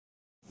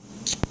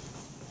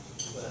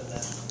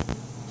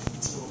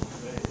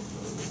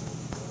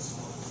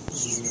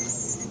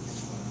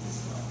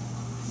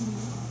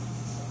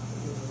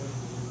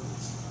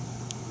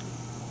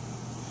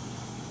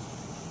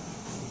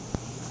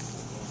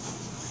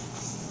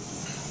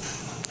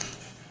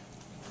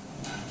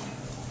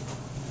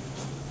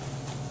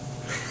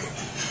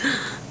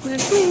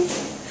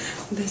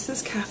This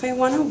is Cafe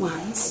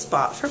 101,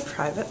 spot for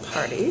private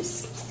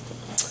parties.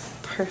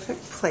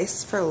 Perfect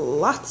place for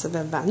lots of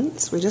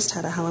events. We just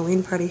had a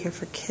Halloween party here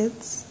for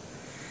kids.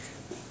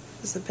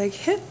 It was a big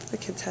hit. The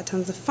kids had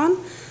tons of fun.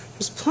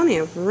 There's plenty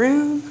of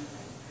room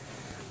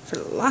for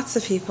lots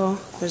of people.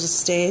 There's a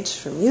stage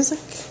for music,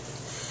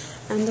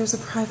 and there's a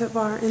private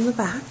bar in the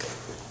back,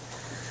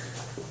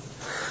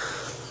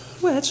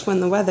 which,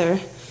 when the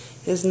weather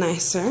is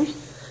nicer,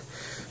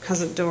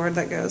 has a door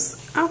that goes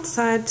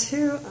outside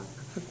to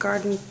a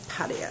garden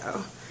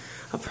patio,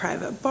 a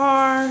private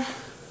bar,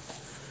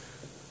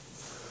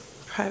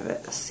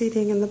 private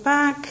seating in the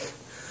back,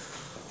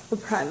 a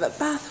private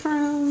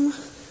bathroom.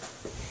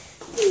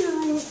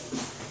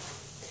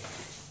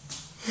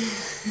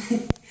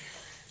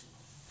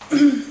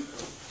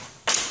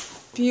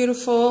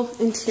 Beautiful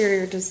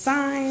interior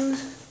design,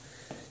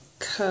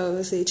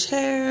 cozy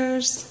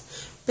chairs.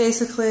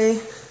 Basically,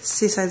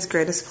 Seaside's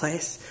greatest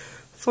place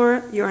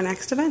for your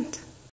next event.